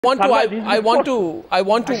One minute,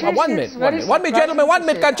 gentlemen, 1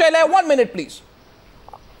 minute. Kanchai, 1 minute, please.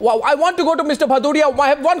 Well, I want to go to Mr. Bhadoria. I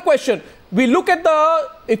have one question. If we look at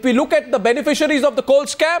the beneficiaries of the coal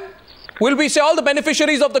scam, will we say all the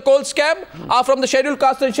beneficiaries of the coal scam are from the scheduled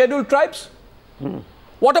caste and scheduled tribes?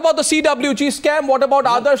 What about the CWG scam? What about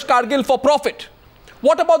Adarsh Kargil for profit?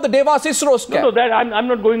 What about the Devas ISRO scam? No, that I'm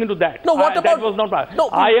not going into that. No, what about... That was not... No,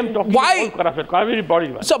 I am talking about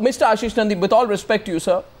corruption. So, Mr. Ashis Nandy, with all respect to you,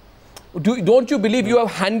 sir, don't you believe you have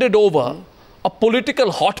handed over a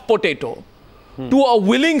political hot potato to a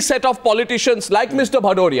willing set of politicians like Mr.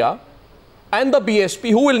 Bhadoria and the BSP,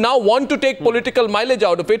 who will now want to take political mileage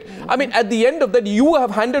out of it? I mean, at the end of that, you have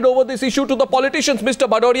handed over this issue to the politicians. Mr.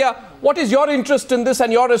 Bhadoria, what is your interest in this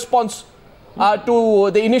and your response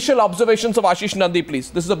to the initial observations of Ashis Nandy,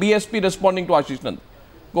 please? This is the BSP responding to Ashis Nandy.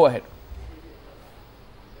 Go ahead.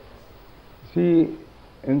 See,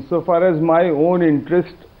 insofar as my own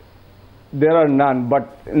interest, there are none. But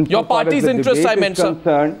your party's interest, I meant,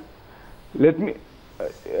 sir. Let me...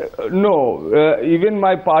 even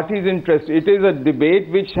my party's interest. It is a debate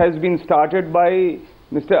which has been started by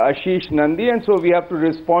Mr. Ashis Nandy, and so we have to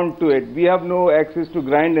respond to it. We have no access to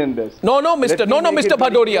grind in this. No, Mr.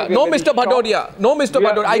 Bhadoria. No, Mr.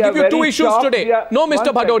 Bhadoria. I give you two issues today. No,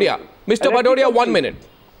 Mr. Bhadoria. Mr. Bhadoria, 1 minute.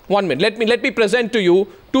 1 minute. Let me present to you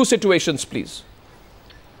two situations, please.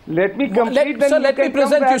 Let me complete. Sir, let me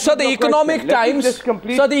present you. Sir, the Economic Times.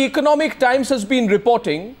 Sir, the Economic Times has been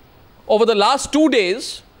reporting over the last 2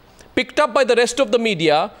 days, picked up by the rest of the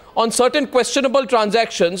media, on certain questionable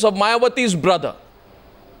transactions of Mayawati's brother.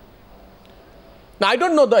 Now, I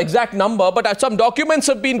don't know the exact number, but some documents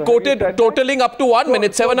have been quoted totaling up to 1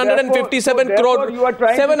 minute, 757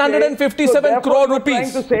 crore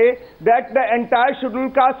rupees. To say that the entire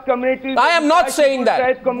scheduled caste community... I am not saying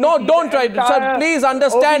that. No, don't try. Sir, please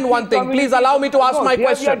understand one thing. Please allow me to ask my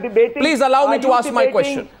question. Please allow me to ask my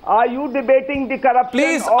question. Are you debating the corruption?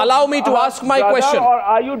 Please allow me to ask my question. Or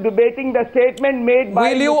are you debating the statement made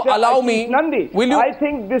by Will you allow me? Nandi? Will you? I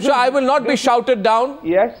think this Sir, I will not be shouted down.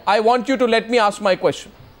 Yes. I want you to let me ask my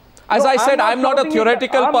question. As I said, I'm not a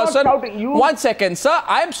theoretical person. 1 second, sir.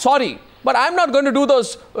 I'm sorry, but I'm not going to do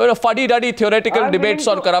those fuddy-duddy theoretical debates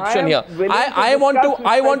on corruption here. I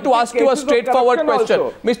want to ask you a straightforward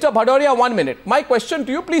question. Mr. Bhadoria, 1 minute. My question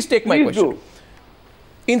to you, please take my question.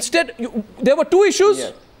 Instead, there were two issues.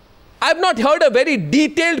 Yes. I have not heard a very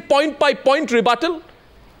detailed point-by-point rebuttal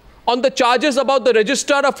on the charges about the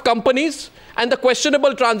registrar of companies and the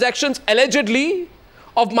questionable transactions allegedly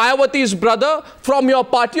of Mayawati's brother from your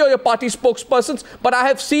party or your party spokespersons. But I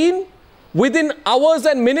have seen within hours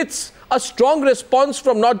and minutes a strong response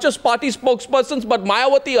from not just party spokespersons but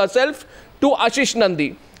Mayawati herself to Ashis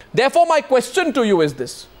Nandy. Therefore, my question to you is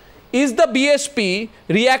this. Is the BSP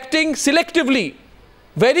reacting selectively,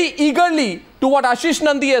 very eagerly to what Ashis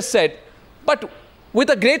Nandy has said, but with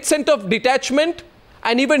a great sense of detachment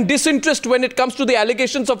and even disinterest when it comes to the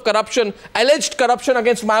allegations of corruption, alleged corruption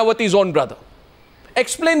against Mayawati's own brother?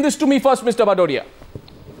 Explain this to me first, Mr. Bhadoria.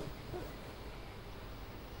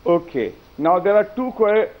 Okay. Now, there are two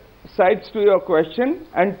sides to your question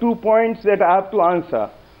and 2 points that I have to answer.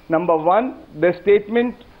 Number one, the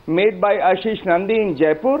statement made by Ashis Nandy in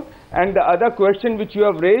Jaipur, and the other question which you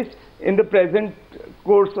have raised in the present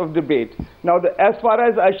course of debate. Now, as far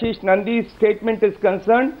as Ashis Nandy's statement is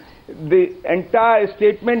concerned, the entire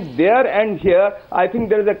statement there and here, I think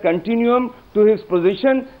there is a continuum to his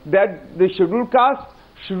position that the scheduled caste,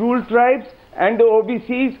 scheduled tribes and the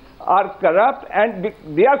OBCs are corrupt, and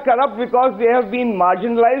they are corrupt because they have been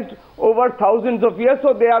marginalized over thousands of years,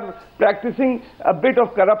 so they are practicing a bit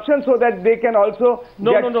of corruption so that they can also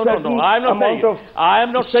get certain amount of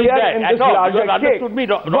share in this larger cake. You understood me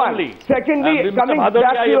wrongly. Secondly, coming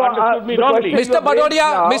back to your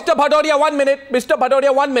Mr. Bhadoria, 1 minute. Mr.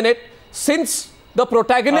 Bhadoria, 1 minute. Since the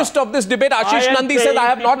protagonist of this debate, Ashis Nandy, says I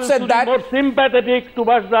have not said that. More sympathetic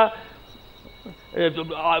towards the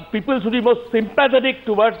people should be more sympathetic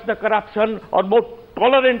towards the corruption or more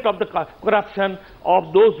tolerant of the corruption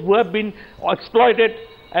of those who have been exploited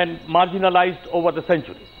and marginalized over the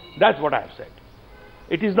centuries. That's what I have said.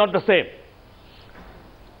 It is not the same.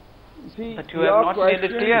 See, but you have not made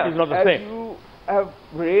it clear. It is not the same. You have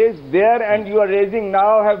raised there and you are raising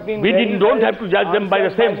now have been... We don't have to judge them by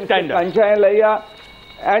the same standard.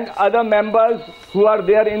 And other members who are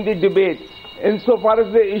there in the debate. Insofar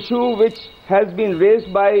as the issue which has been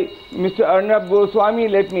raised by Mr. Arnab Goswami,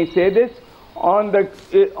 let me say this, on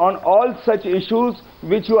all such issues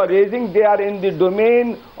which you are raising, they are in the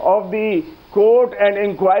domain of the court and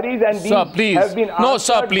inquiries, and these have been answered no,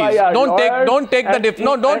 sir, please. by our lawyers.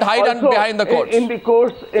 Don't hide behind the courts. In the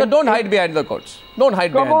courts, sir, don't hide behind the courts. Don't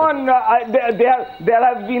hide behind the courts. There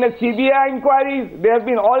have been a CBI inquiries. There have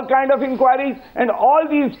been all kind of inquiries, and all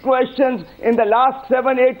these questions in the last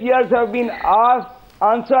 7-8 years have been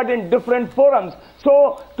answered in different forums.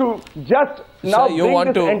 So to just now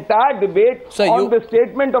bring this entire debate on the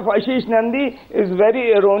statement of Ashis Nandy is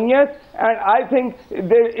very erroneous, and I think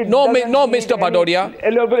Mr. Bhadoria.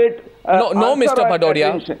 Elaborate. Mr.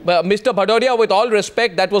 Bhadoria. Mr. Bhadoria, with all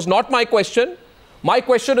respect, that was not my question. My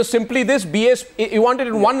question is simply this: BSP, you wanted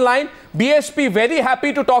in one line. BSP very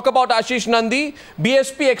happy to talk about Ashis Nandy.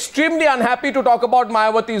 BSP extremely unhappy to talk about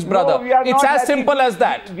Mayawati's brother. No, it's as simple as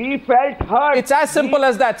that. We felt hurt. It's as simple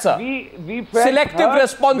as that, sir. We felt selective hurt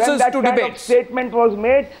responses when that to kind debates. Of statement was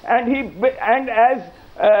made, and as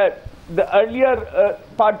the earlier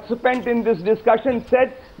participant in this discussion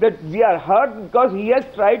said, that we are hurt because he has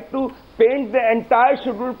tried to paint the entire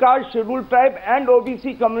scheduled caste, scheduled tribe and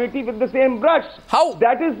OBC community with the same brush. How?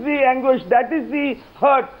 That is the anguish, that is the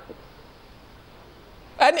hurt.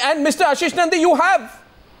 And Mr. Ashis Nandy, you have,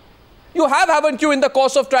 haven't you, in the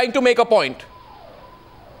course of trying to make a point?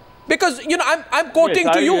 Because, you know, I'm quoting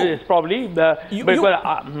to you. It's probably no.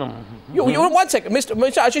 One second, Mr.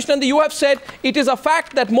 Ashis Nandy, you have said it is a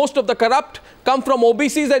fact that most of the corrupt come from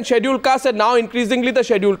OBCs and scheduled castes, and now increasingly the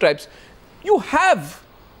scheduled tribes. You have.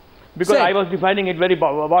 Because I was defining it very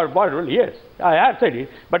broadly, yes. I have said it.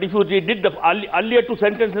 But if you did the earlier two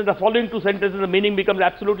sentences, the following two sentences, the meaning becomes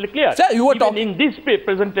absolutely clear. Sir, you were talking. In this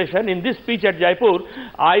presentation, in this speech at Jaipur,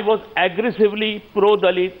 I was aggressively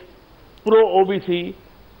pro-Dalit, pro-OBC,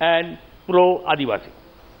 and pro-Adivasi.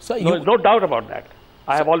 Sir, no doubt about that.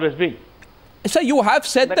 I have always been. Sir, you have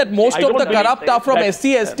said that most of the corrupt are from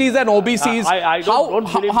SC, STs and OBCs. I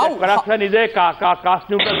don't believe that corruption is a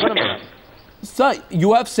caste-neutral phenomenon. Sir,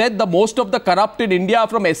 you have said the most of the corrupt in India are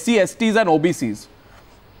from SC, STs and OBCs.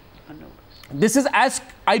 This is as,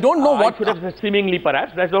 I don't know what... I should have said seemingly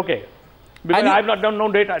perhaps, that's okay. Because I have not done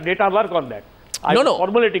no data work on that. I was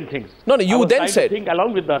formulating things. You then said... think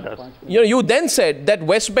along with the others. You then said that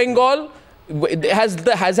West Bengal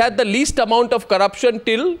has had the least amount of corruption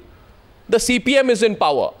till the CPM is in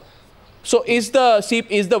power. So is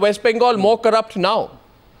the West Bengal more corrupt now?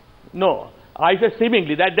 No. I said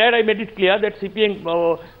seemingly. There I made it clear that CPM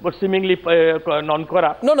was seemingly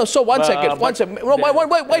non-corrupt. No. So one second. Why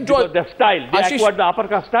draw the style? They acquired the upper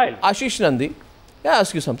caste style. Ashish Nandy, I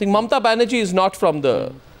ask you something. Mamata Banerjee is not from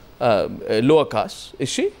the lower caste, is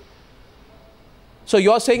she? So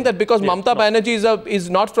you are saying that because Mamata Banerjee is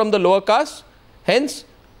not from the lower caste, hence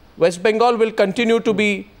West Bengal will continue to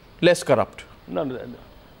be less corrupt? No.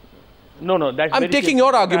 I'm taking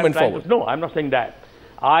your argument forward. No, I'm not saying that.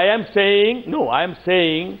 I am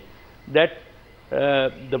saying that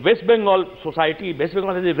the West Bengal society, West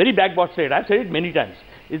Bengal is a very backward state. I've said it many times.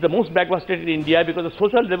 It's the most backward state in India because the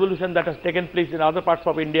social revolution that has taken place in other parts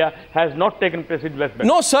of India has not taken place in West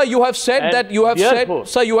Bengal. No, sir, you have said that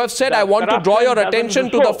I want to draw your attention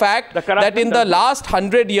to the fact that in the last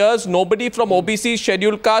 100 years, nobody from OBC,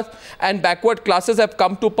 scheduled caste and backward classes have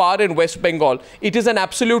come to power in West Bengal. It is an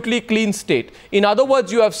absolutely clean state. In other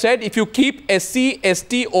words, you have said if you keep SC,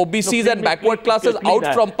 ST, OBCs and backward classes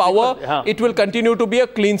out from power, it will continue to be a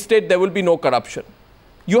clean state. There will be no corruption.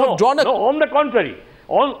 You have drawn a... No, on the contrary.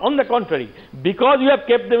 On the contrary, because you have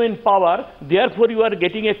kept them in power, therefore you are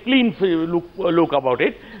getting a clean look about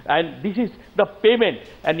it. And this is the payment.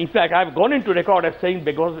 And in fact, I have gone into record as saying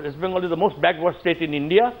because West Bengal is the most backward state in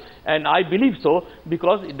India. And I believe so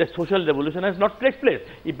because the social revolution has not taken place.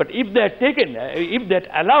 But if they had taken, if they had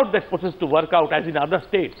allowed that process to work out as in other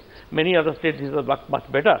states, many other states is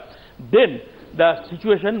much better, then the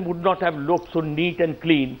situation would not have looked so neat and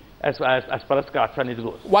clean as far as corruption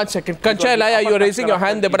goes. 1 second. Kanchai Laya, you are raising your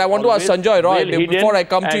hand there, but I want to ask Sanjoy Roy before I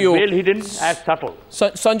come to you. Well hidden as subtle.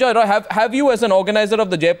 Sanjoy Roy, have you as an organizer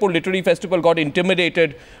of the Jaipur Literary Festival got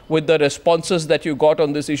intimidated with the responses that you got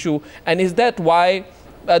on this issue? And is that why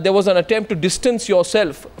there was an attempt to distance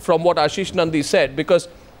yourself from what Ashis Nandy said? Because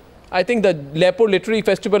I think the Jaipur Literary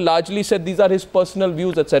Festival largely said these are his personal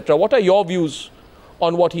views, etc. What are your views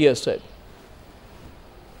on what he has said?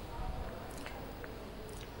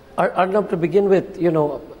 Arnab, to begin with,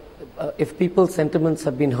 if people's sentiments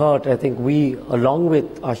have been hurt, I think we, along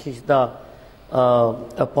with Ashish Da,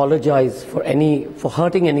 apologize for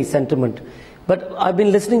hurting any sentiment. But I've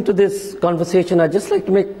been listening to this conversation. I'd just like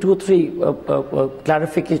to make 2 or 3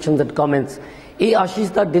 clarifications and comments.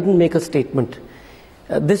 Ashish Da didn't make a statement.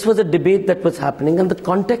 This was a debate that was happening, and the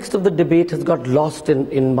context of the debate has got lost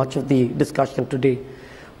in much of the discussion today.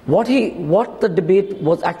 What the debate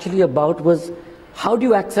was actually about was, how do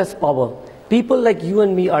you access power? People like you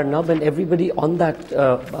and me, Arnab, and everybody on that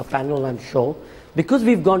panel, I'm sure, because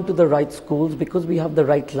we've gone to the right schools, because we have the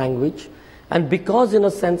right language, and because in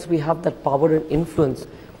a sense we have that power and influence,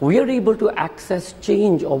 we are able to access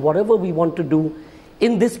change or whatever we want to do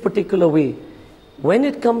in this particular way. When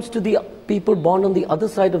it comes to the people born on the other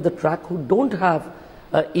side of the track who don't have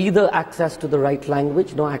either access to the right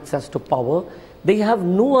language nor access to power, they have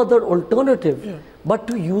no other alternative but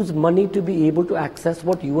to use money to be able to access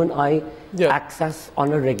what you and I access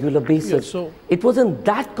on a regular basis. So it was in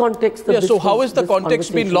that context that so how is the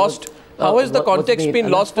context been lost? How has the context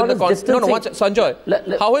been lost in the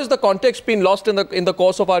Sanjay, how has the context been lost in the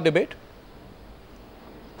course of our debate?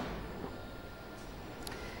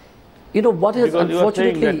 You know, what is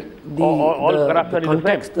unfortunately the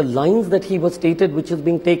context, the lines that he was stated, which is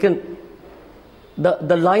being taken,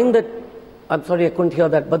 the line that, I'm sorry, I couldn't hear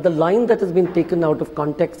that, but the line that has been taken out of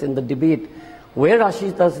context in the debate, where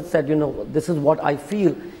Ashis Das said, you know, this is what I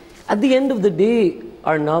feel. At the end of the day,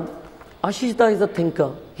 Arnab, Ashis Das is a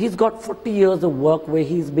thinker. He's got 40 years of work where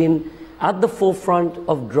he's been at the forefront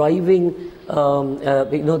of driving,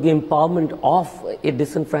 the empowerment of a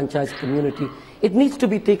disenfranchised community. It needs to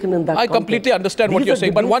be taken in that context. I completely understand what you're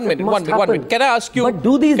saying, but one minute. Can I ask you? But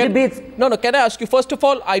do these debates? No, can I ask you, first of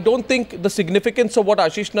all, I don't think the significance of what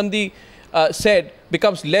Ashis Nandy said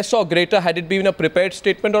becomes less or greater had it been a prepared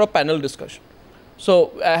statement or a panel discussion.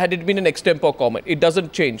 So, had it been an extempore comment, it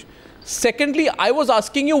doesn't change. Secondly, I was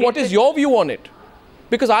asking you, what is your view on it?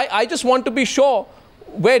 Because I just want to be sure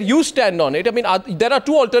where you stand on it. I mean, there are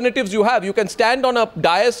two alternatives you have. You can stand on a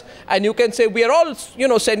dais and you can say, we are all,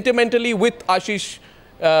 sentimentally with Ashis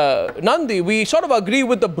Nandy. We sort of agree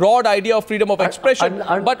with the broad idea of freedom of expression.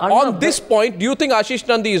 But on this point, do you think Ashis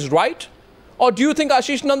Nandy is right? Or do you think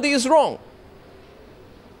Ashis Nandy is wrong?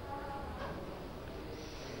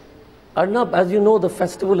 Arnab, as you know, the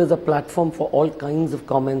festival is a platform for all kinds of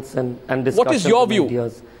comments and discussions. What is your view?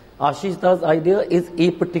 Ideas. Ashis Das' idea is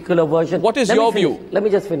a particular version. What is your view? Let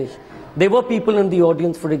me just finish. There were people in the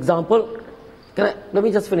audience, for example, let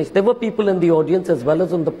me just finish. There were people in the audience as well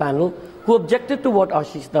as on the panel who objected to what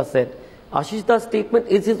Ashis Das said. Ashis Das' statement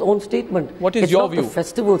is his own statement. What is your view? It's not the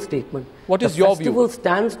festival statement. What is your view? The festival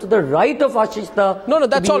stands to the right of Ashis Das. No,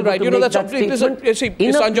 that's all right. That's all.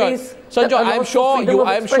 Sanjay,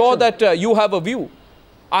 I am sure that you have a view.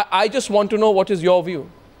 I just want to know, what is your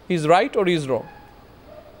view? He's right or he's wrong?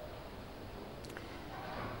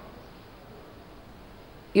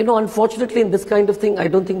 You know, unfortunately, in this kind of thing, I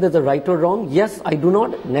don't think there's a right or wrong. Yes, I do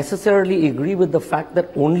not necessarily agree with the fact that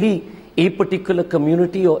only a particular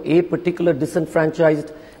community or a particular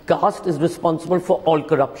disenfranchised caste is responsible for all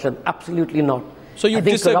corruption. Absolutely not. So you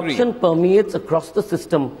disagree? Corruption permeates across the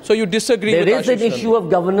system. So you disagree with Ashis Nandy? There is an issue of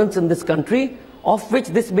governance in this country, of which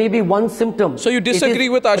this may be one symptom. So you disagree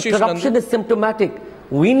with Ashis Nandy? Corruption is symptomatic.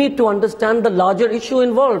 We need to understand the larger issue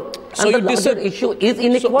involved. And the larger issue is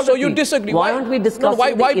inequality. So you disagree. Why aren't we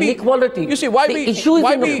discussing the inequality? You see, why the issue is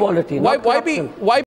inequality, not corruption. Why